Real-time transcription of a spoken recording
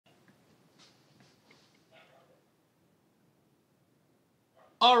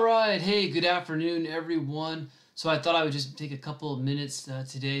All right, hey, good afternoon, everyone. So I thought I would just take a couple of minutes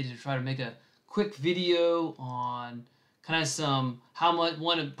today to try to make a quick video on kind of some how much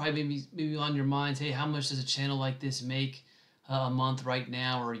one probably maybe on your minds. Hey, how much does a channel like this make a month right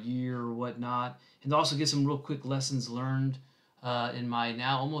now, or a year, or whatnot? And also get some real quick lessons learned in my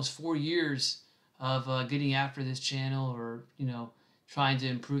now almost 4 years of getting after this channel, or trying to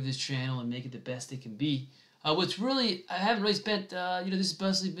improve this channel and make it the best it can be. What's really, I haven't really spent, this has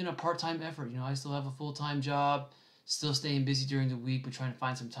basically been a part-time effort. I still have a full-time job, still staying busy during the week, but trying to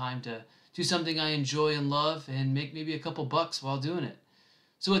find some time to do something I enjoy and love and make maybe a couple bucks while doing it.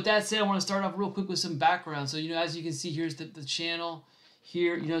 So with that said, I want to start off real quick with some background. So, as you can see, here's the channel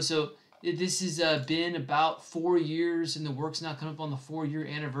here, this has been about 4 years in the works now, coming up on the 4-year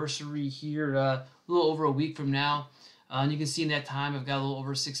anniversary here, a little over a week from now. And you can see in that time, I've got a little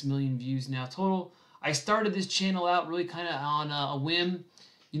over 6 million views now total. I started this channel out really kind of on a whim,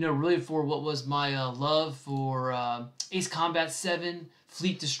 really for what was my love for Ace Combat 7,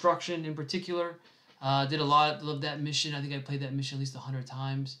 Fleet Destruction in particular. Did a lot, loved that mission. I think I played that mission at least 100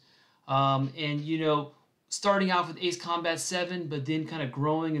 times. Starting off with Ace Combat 7, but then kind of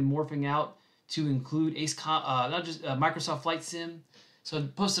growing and morphing out to include not just Microsoft Flight Sim. So I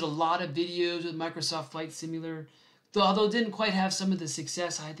posted a lot of videos with Microsoft Flight Simulator. Although it didn't quite have some of the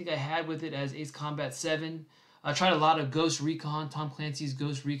success I think I had with it as Ace Combat 7. I tried a lot of Ghost Recon, Tom Clancy's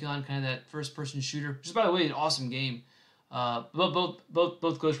Ghost Recon, kind of that first-person shooter, which is, by the way, an awesome game.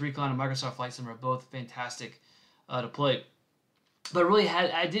 Both Ghost Recon and Microsoft Flight Sim are both fantastic to play. But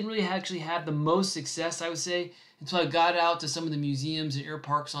I didn't really actually have the most success, I would say, until I got out to some of the museums and air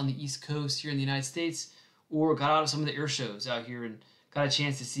parks on the East Coast here in the United States, or got out of some of the air shows out here and got a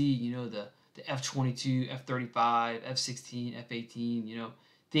chance to see, the F-22, F-35, F-16, F-18,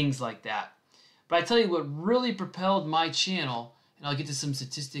 things like that. But I tell you what really propelled my channel, and I'll get to some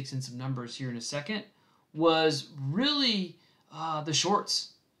statistics and some numbers here in a second, was really the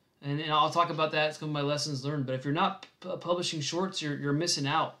shorts. And I'll talk about that. It's some of my lessons learned. But if you're not publishing shorts, you're missing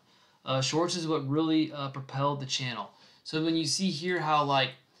out. Shorts is what really propelled the channel. So when you see here how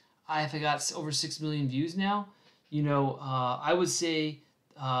I've got over 6 million views now, I would say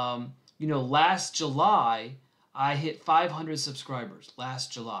last July, I hit 500 subscribers.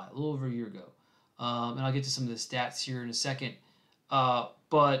 Last July, a little over a year ago. And I'll get to some of the stats here in a second. Yeah,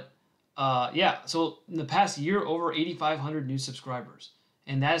 so in the past year, over 8,500 new subscribers.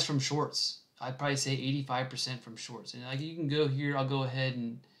 And that is from shorts. I'd probably say 85% from shorts. And you can go here, I'll go ahead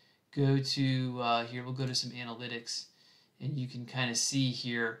and go to here, we'll go to some analytics. And you can kind of see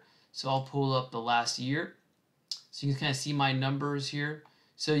here. So I'll pull up the last year. So you can kind of see my numbers here.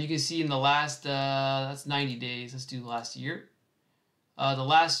 So you can see in the last, that's 90 days. Let's do the last year. The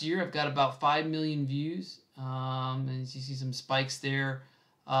last year, I've got about 5 million views. And you see some spikes there.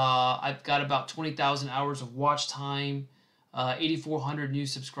 I've got about 20,000 hours of watch time, 8,400 new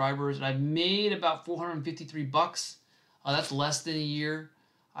subscribers, and I've made about 453 bucks. That's less than a year,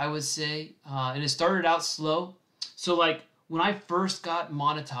 I would say. And it started out slow. So when I first got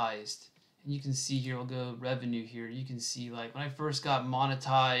monetized, and you can see here, I'll go revenue here. You can see when I first got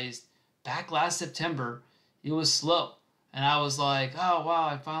monetized back last September, it was slow. And I was like, oh, wow,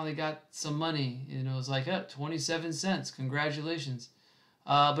 I finally got some money. It was like, 27 cents. Congratulations.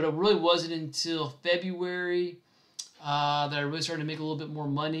 But it really wasn't until February that I really started to make a little bit more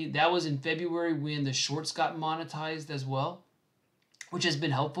money. That was in February when the shorts got monetized as well, which has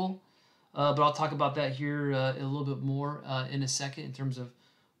been helpful. But I'll talk about that here a little bit more in a second in terms of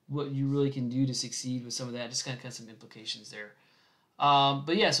what you really can do to succeed with some of that. Just kind of some implications there.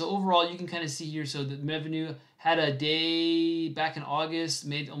 But yeah, so overall, you can kind of see here. So the revenue had a day back in August,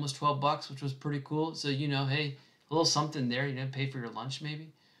 made almost 12 bucks, which was pretty cool. So, hey, a little something there, pay for your lunch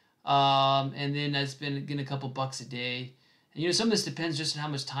maybe. And then that's been getting a couple bucks a day. And, some of this depends just on how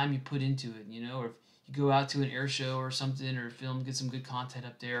much time you put into it, or if you go out to an air show or something, or film, get some good content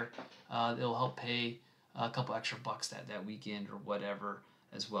up there, it'll help pay a couple extra bucks that weekend or whatever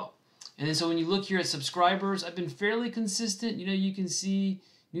as well. And then so when you look here at subscribers, I've been fairly consistent. You can see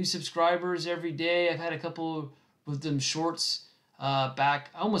new subscribers every day. I've had a couple with them shorts back.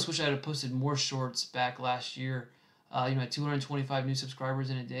 I almost wish I had posted more shorts back last year. I had 225 new subscribers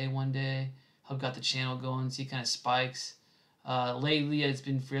in a day one day. I've got the channel going, see kind of spikes. Lately, it's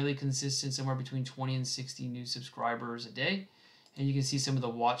been fairly consistent, somewhere between 20 and 60 new subscribers a day. And you can see some of the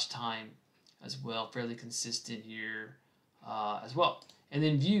watch time as well, fairly consistent here as well. And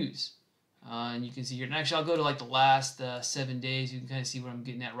then views. And you can see here, and actually I'll go to the last 7 days. You can kind of see what I'm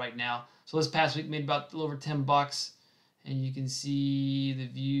getting at right now. So this past week made about a little over 10 bucks. And you can see the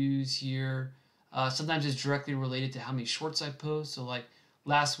views here. Sometimes it's directly related to how many shorts I post. So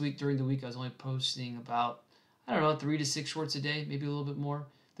Last week, during the week, I was only posting about, I don't know, 3 to 6 shorts a day, maybe a little bit more.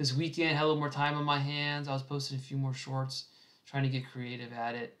 This weekend, had a little more time on my hands. I was posting a few more shorts, trying to get creative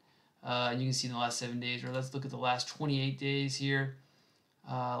at it. And you can see in the last 7 days, or let's look at the last 28 days here.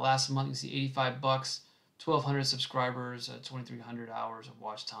 Last month, you can see 85 bucks, 1,200 subscribers, 2,300 hours of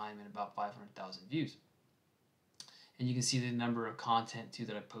watch time, and about 500,000 views. And you can see the number of content too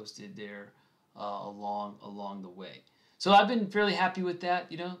that I posted there along the way. So I've been fairly happy with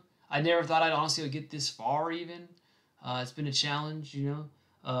that. I never thought I'd honestly get this far even. It's been a challenge.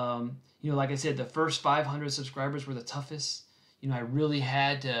 Like I said, the first 500 subscribers were the toughest. I really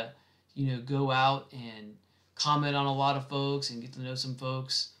had to, go out and comment on a lot of folks and get to know some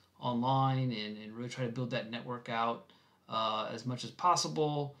folks online and really try to build that network out as much as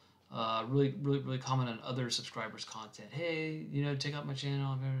possible. Really comment on other subscribers' content. Hey, check out my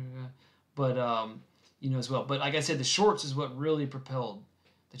channel, but as well. But like I said, the shorts is what really propelled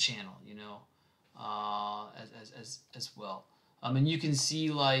the channel, as well. And you can see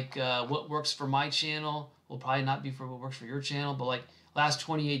like what works for my channel will probably not be for what works for your channel. But like last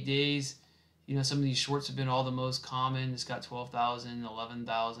 28 days, some of these shorts have been all the most common. It's got 12,000,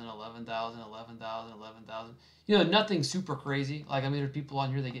 11,000, 11,000, 11,000, 11,000. Nothing super crazy. Like, there are people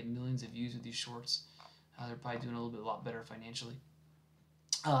on here that get millions of views with these shorts. They're probably doing a lot better financially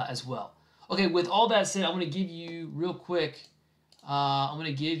as well. Okay, with all that said, I'm going to give you real quick. I'm going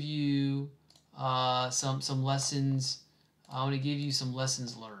to give you some lessons. I'm going to give you some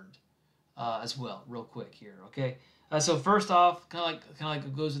lessons learned as well, real quick here. Okay. So first off, kind of like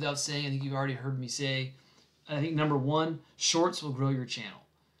it goes without saying, I think you've already heard me say, I think number one, shorts will grow your channel.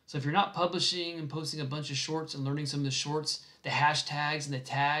 So if you're not publishing and posting a bunch of shorts and learning some of the shorts, the hashtags and the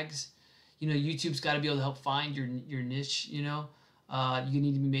tags, YouTube's got to be able to help find your niche. You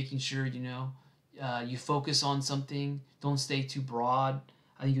need to be making sure you focus on something. Don't stay too broad.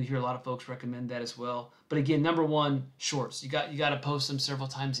 I think you'll hear a lot of folks recommend that as well. But again, number one, shorts. You got to post them several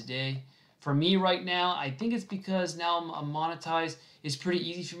times a day. For me right now, I think it's because now I'm monetized. It's pretty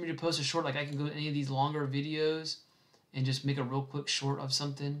easy for me to post a short. Like I can go to any of these longer videos and just make a real quick short of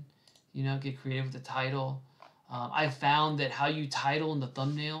something. Get creative with the title. I've found that how you title and the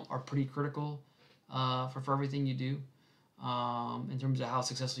thumbnail are pretty critical for everything you do in terms of how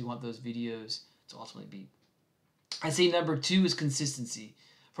successful you want those videos to ultimately be. I'd say number two is consistency.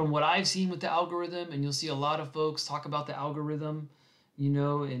 From what I've seen with the algorithm, and you'll see a lot of folks talk about the algorithm,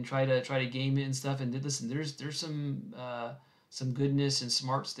 and try to game it and stuff. And listen, there's some goodness and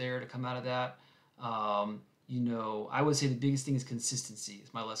smarts there to come out of that. I would say the biggest thing is consistency.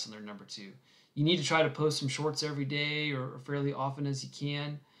 It's my lesson learned number two. You need to try to post some shorts every day or fairly often as you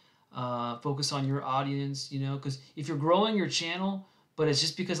can. Focus on your audience, because if you're growing your channel, but it's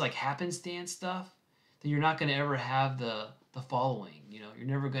just because like happenstance stuff, then you're not going to ever have the following. You're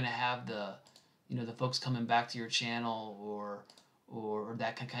never going to have the folks coming back to your channel or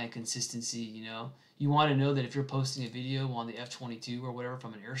that kind of consistency. You want to know that if you're posting a video on the F-22 or whatever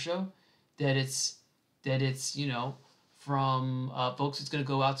from an air show, that it's from folks that's going to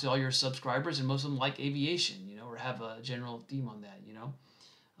go out to all your subscribers, and most of them like aviation, or have a general theme on that,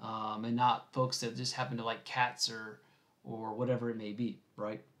 and not folks that just happen to like cats or whatever it may be,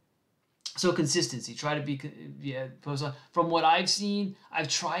 right? So consistency, try to post on. From what I've seen, I've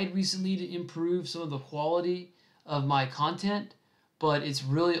tried recently to improve some of the quality of my content, but it's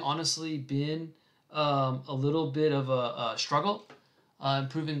really honestly been a little bit of a struggle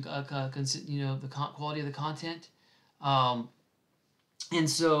improving the quality of the content. And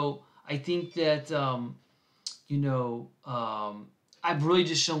so I think that I've really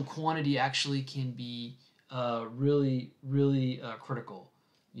just shown quantity actually can be really critical.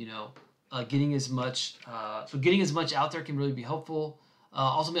 Getting as much out there can really be helpful.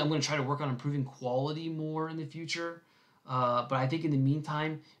 Also, I'm going to try to work on improving quality more in the future. But I think in the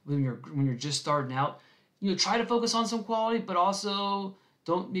meantime, when you're just starting out, try to focus on some quality, but also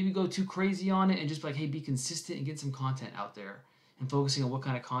don't maybe go too crazy on it, and just hey, be consistent and get some content out there and focusing on what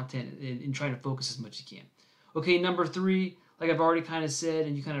kind of content and trying to focus as much as you can. Okay, number three, like I've already kind of said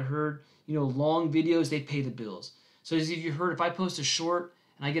and you kind of heard, long videos, they pay the bills. So as you heard, if I post a short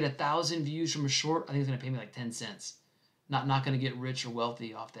and I get 1,000 views from a short, I think it's going to pay me like 10 cents. Not going to get rich or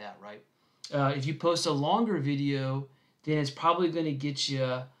wealthy off that, right? If you post a longer video, then it's probably going to get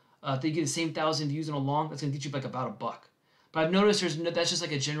you, if they get the same 1,000 views in a long, that's going to get you like about $1. But I've noticed that's just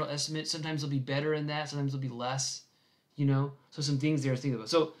like a general estimate. Sometimes it'll be better than that. Sometimes it'll be less, So some things there to think about.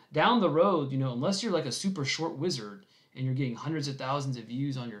 So down the road, unless you're like a super short wizard and you're getting hundreds of thousands of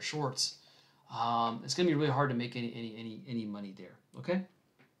views on your shorts, it's going to be really hard to make any money there, okay?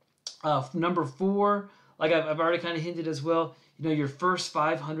 Number four, like I've already kind of hinted as well, you know, your first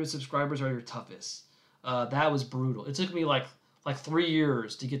 500 subscribers are your toughest. That was brutal. It took me like 3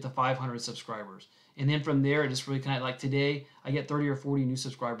 years to get to 500 subscribers. And then from there, it just really kind of like today, I get 30 or 40 new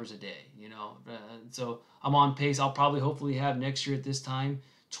subscribers a day, you know. So I'm on pace. I'll probably hopefully have next year at this time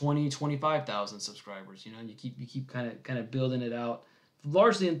 25,000 subscribers. You know, and you keep kind of building it out,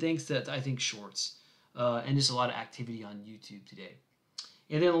 largely in thanks to I think shorts and just a lot of activity on YouTube today.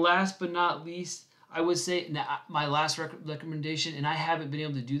 And then last but not least, I would say my last recommendation, and I haven't been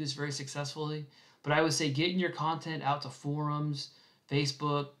able to do this very successfully, but I would say getting your content out to forums,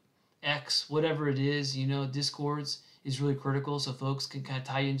 Facebook, X, whatever it is, you know, Discords is really critical, so folks can kind of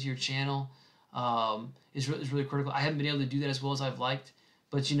tie into your channel. Is really critical. I haven't been able to do that as well as I've liked,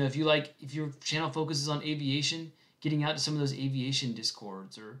 but you know, if your channel focuses on aviation, getting out to some of those aviation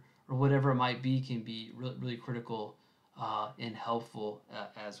Discords or whatever it might be can be really critical and helpful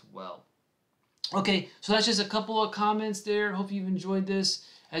as well. Okay, so that's just a couple of comments there. Hope you've enjoyed this.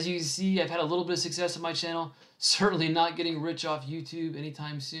 As you can see, I've had a little bit of success on my channel. Certainly not getting rich off YouTube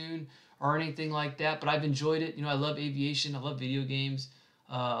anytime soon or anything like that, but I've enjoyed it. You know, I love aviation. I love video games.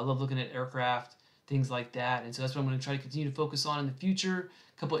 I love looking at aircraft, things like that. And so that's what I'm going to try to continue to focus on in the future.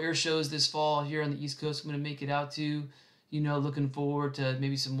 A couple air shows this fall here on the East Coast I'm going to make it out to. You know, looking forward to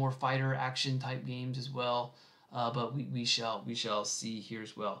maybe some more fighter action type games as well. But we shall see here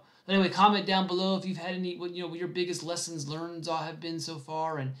as well. Anyway, comment down below if you've had any, what your biggest lessons learned have been so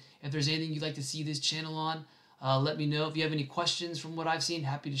far, and if there's anything you'd like to see this channel on, let me know. If you have any questions from what I've seen,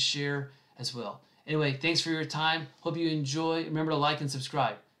 happy to share as well. Anyway, thanks for your time. Hope you enjoy. Remember to like and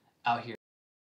subscribe. Out here.